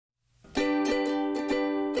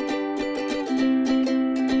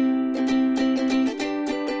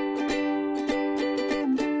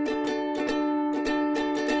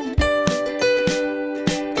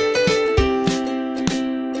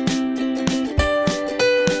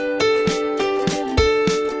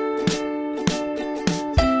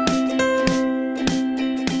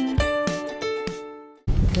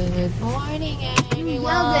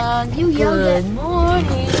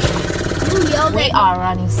we are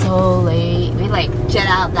running so late. We like jet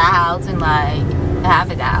out of the house in like half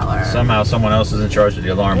an hour. Somehow someone else is in charge of the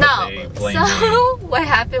alarm. No, They blame so what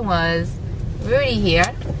happened was Rudy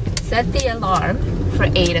here set the alarm for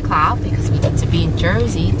 8 o'clock because we need to be in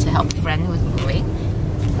Jersey to help a friend who was moving.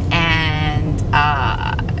 And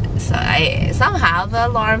so somehow the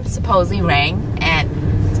alarm supposedly rang and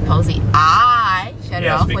supposedly I shut it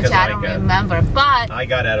off, which I don't remember. But I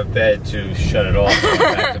got out of bed to shut it off and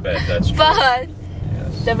went back to bed. That's true. But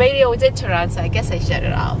the radio did turn on, so I guess I shut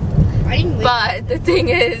it off. But the thing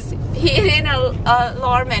is, he didn't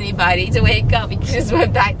alarm anybody to wake up. He just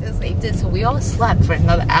went back to sleep. So we all slept for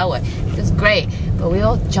another hour. It was great, but we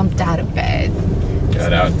all jumped out of bed.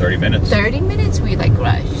 Got out in 30 minutes. 30 minutes we like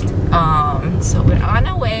rushed. So we're on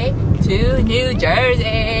our way to New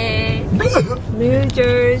Jersey. New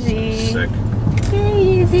Jersey. Sick. Very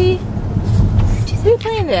easy. Who are you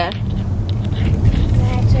playing there?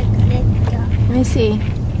 Let me see.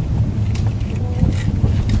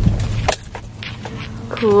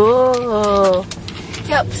 Cool.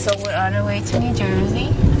 Yep, so we're on our way to New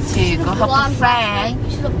Jersey to go help a friend. You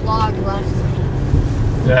should have vlogged last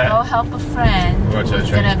time. Go help a friend who's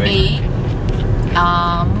gonna be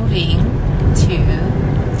moving to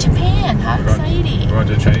Japan. How exciting! We're going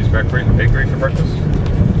to the Chinese bakery for breakfast?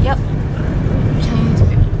 Yep. Chinese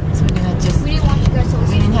bakery. So we're gonna just. We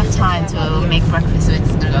didn't have time to make breakfast, so we're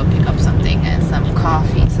just gonna go pick up something and some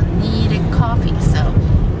coffee, some needed coffee. So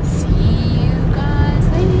see you guys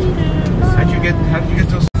later. Bye. How'd you get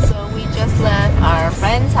those? So we just left our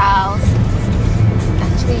friend's house.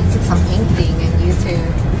 Actually did some painting and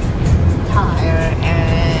YouTube tire,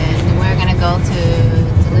 and we're gonna go to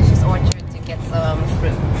Delicious Orchard to get some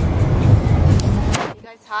fruit. You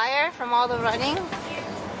guys tired from all the running?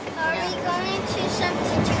 Are we going to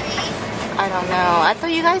something to eat? I don't know. I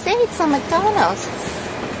thought you guys ate some McDonald's.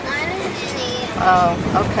 I didn't eat. Oh,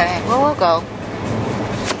 okay. Well, we'll go.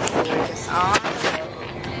 We're just on the road.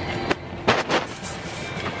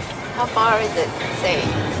 How far is it? Say.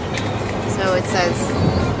 So it says,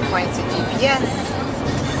 according to GPS,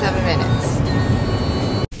 7 minutes.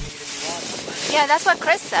 Yeah, that's what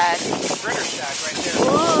Chris said.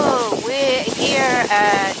 Whoa, we're here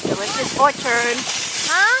at Delicious Orchard.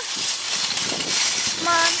 Huh? Come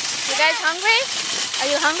on. You guys hungry? Are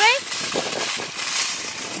you hungry?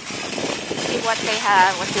 See what they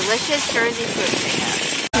have, what delicious Jersey fruit they have.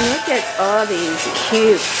 Look at all these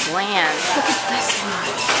cute plants. Look at this one.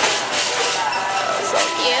 So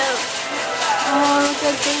cute. Oh, look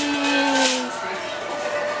at these.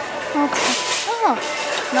 Okay. Oh,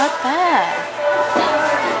 not bad.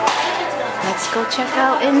 Let's go check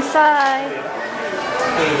out inside.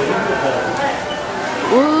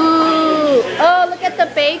 Ooh. Oh, look at the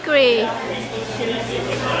bakery.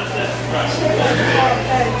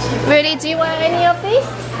 Rudy, do you want any of these?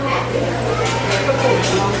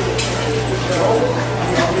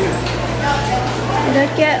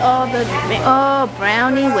 Look at all the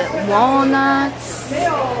brownie with walnuts.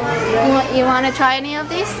 You want to try any of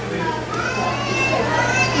these?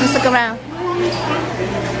 Let's look around.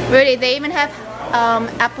 Rudy, they even have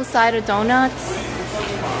apple cider donuts.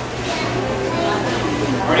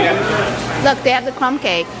 Look, they have the crumb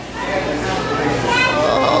cake.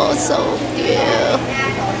 Oh, so cute.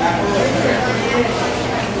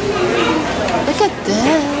 Look at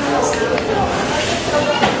this.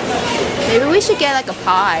 Maybe we should get like a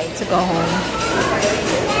pie to go home.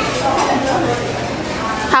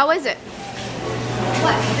 How is it?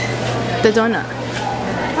 What? The donut.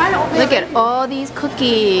 Look at all these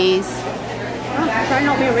cookies. Try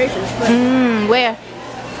not to be racist. Mmm, where?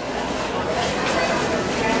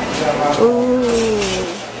 Ooh.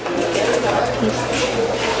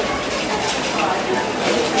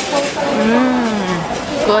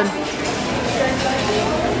 Mmm, good.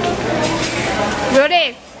 Rudy,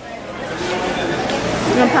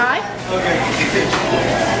 you want pie?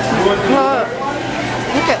 Look,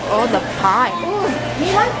 look at all the pie. Ooh,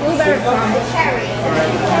 you like blueberry crumb? Cherry.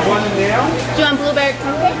 Do you want blueberry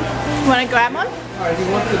crumb cake? You want to grab one? I'm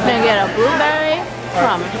gonna get a blueberry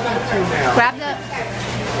crumb. Grab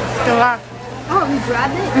the rock. Oh, you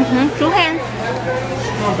grabbed it? Mm-hmm. 2 hands.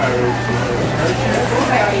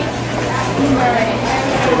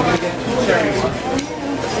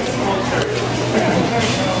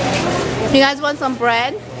 You guys want some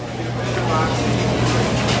bread?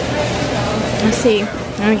 Let's see.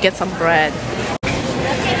 Let me get some bread.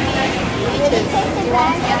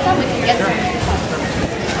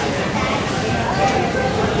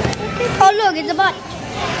 Oh, look, it's a butt.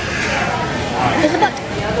 It's a butt.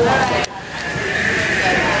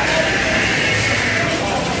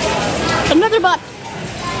 Another butt.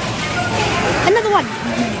 another one.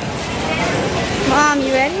 Mom,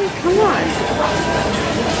 you ready? Come on.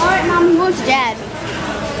 Alright, Mom, I'm going to Dad.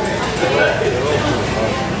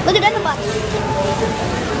 Look at that box.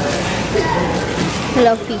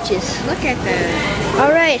 Hello, Peaches. Look at this.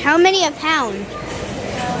 Alright, how many a pound?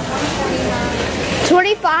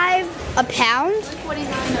 25 a pound?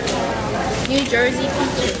 New Jersey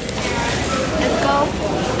peaches. Let's go.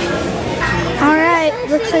 Alright,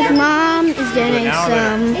 looks like Mom is getting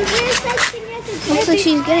some. Looks like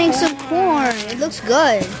she's getting some corn. It looks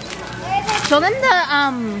good. Show them the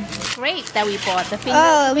grape that we bought. The finger.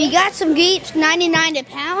 Oh, we got some grapes, 99 a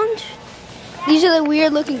pound. These are the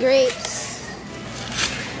weird looking grapes.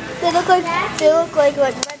 They look like red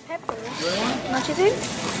peppers. Don't you think?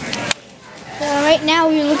 So right now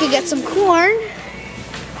we're looking at some corn.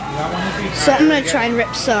 So I'm gonna try and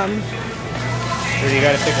rip some. You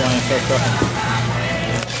gotta pick one and start cooking.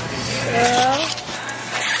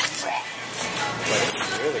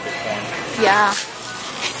 Really good corn. Yeah.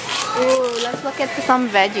 Ooh, let's look at some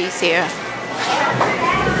veggies here.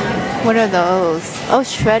 What are those? Oh,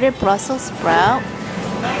 shredded Brussels sprout.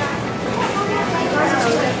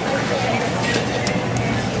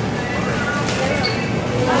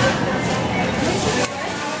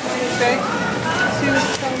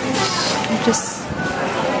 Just,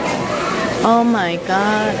 oh my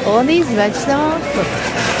god, all these vegetables look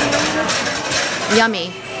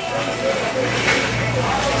yummy.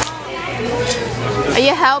 Are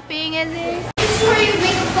you helping, Izzy? This is where you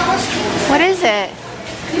make it fall asleep. What is it?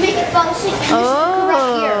 You make it fall asleep.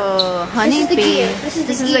 Oh, honey bee. This is the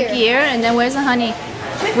This is the gear, and then where's the honey?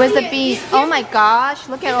 Where's the bees? Oh my gosh,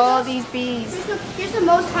 look at all these bees. Here's the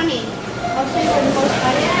most honey. I'll show you where the most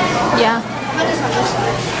honey is. Yeah, Honey's on this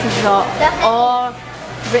side. this is all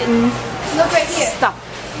written Look right here. stuff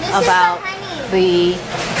This is the about honey. the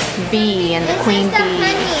bee and the queen This is the bee.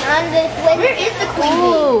 honey on the Where is the queen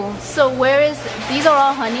Oh, so where is, these are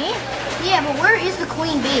all honey? bee? Yeah, but where is the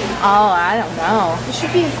queen bee? Oh, I don't know. There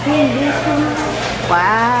should be a queen bee somewhere.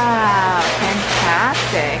 Wow,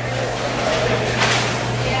 fantastic.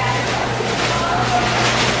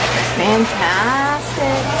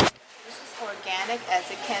 Fantastic. This is organic as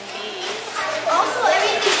it can be. Also,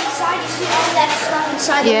 everything inside, you see all that stuff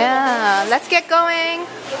inside. Yeah, let's get going.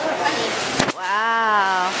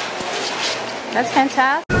 Wow. That's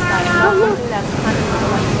fantastic.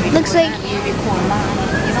 Looks like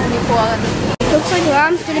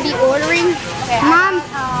Mom's gonna be ordering.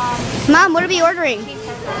 Mom, what are we ordering?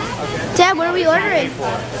 Dad, what are we ordering?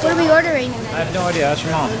 What are we ordering? I have no idea. Ask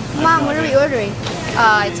your mom. Mom, what are we ordering?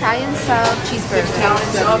 Italian sub cheeseburger.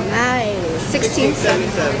 Nice. 16. 16.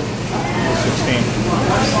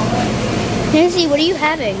 Izzy, what are you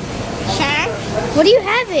having? What are you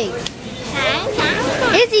having?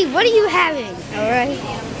 Izzy, what are you having? All right.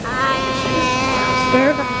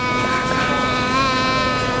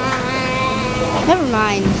 Never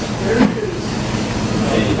mind.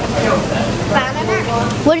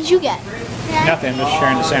 What did you get? Nothing. I'm just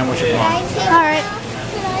sharing the sandwich with mom. All right.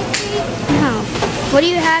 No. What are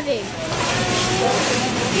you having?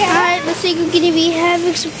 All right. Looks like we're gonna be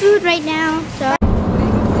having some food right now. So.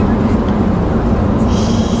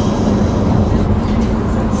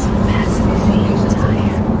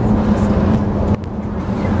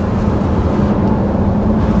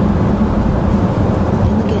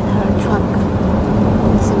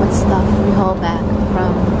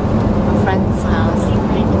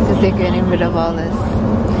 They're getting rid of all this.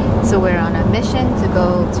 So we're on a mission to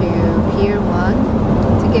go to Pier 1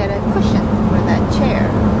 to get a cushion for that chair.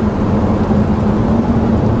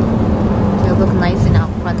 It'll look nice in our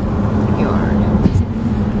front yard.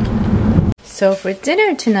 So for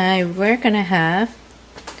dinner tonight, we're gonna have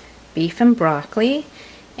beef and broccoli.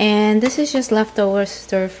 And this is just leftover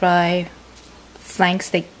stir-fry flank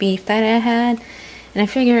steak beef that I had. And I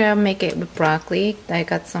figured I'll make it with broccoli. I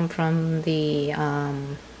got some from the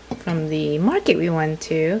market we went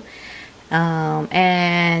to,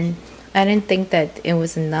 and I didn't think that it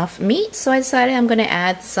was enough meat, so I decided I'm gonna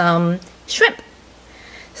add some shrimp.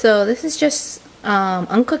 So this is just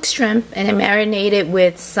uncooked shrimp, and I marinated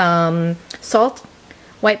with some salt,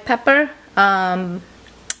 white pepper,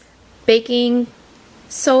 baking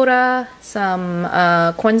soda, some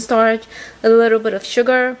cornstarch, a little bit of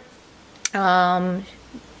sugar,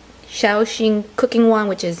 Shaoxing cooking wine,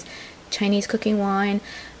 which is Chinese cooking wine,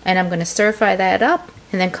 and I'm gonna stir fry that up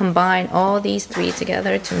and then combine all these three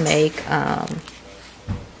together to make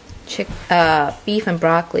beef and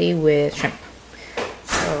broccoli with shrimp.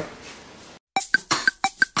 So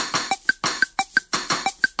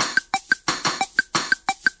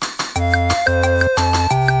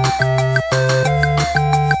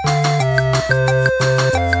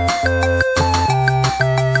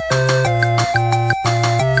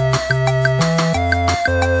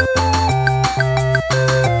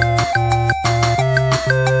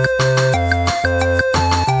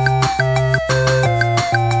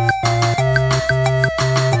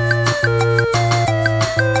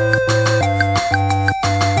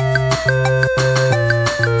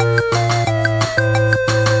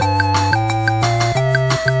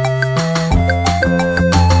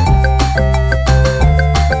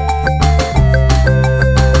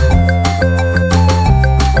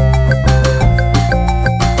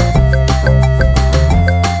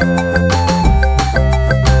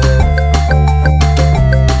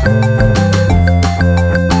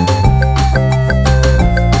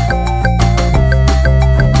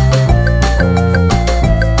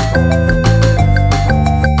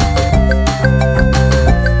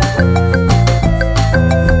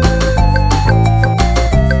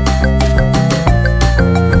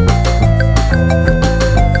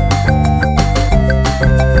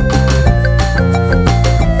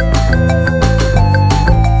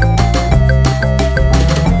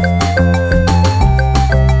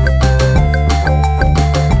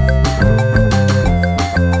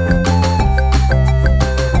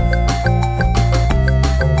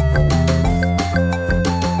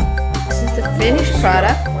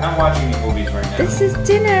this is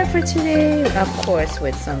dinner for today. Of course,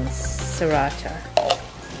 with some sriracha.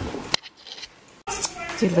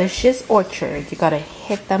 Delicious Orchard. You gotta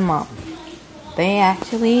hit them up. They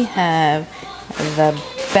actually have the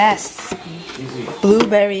best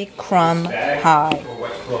blueberry crumb pie.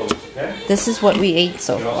 This is what we ate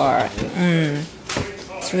so far.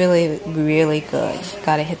 It's really, really good.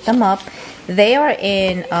 Gotta hit them up. They are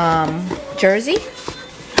in Jersey.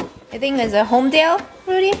 I think it's a Homedale,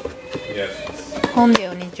 Rudy? Yes.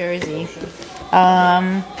 Homedale, New Jersey.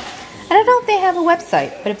 I don't know if they have a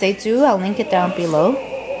website, but if they do, I'll link it down below.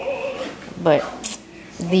 But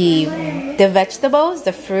the vegetables,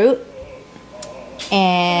 the fruit,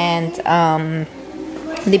 and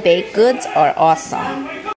the baked goods are awesome.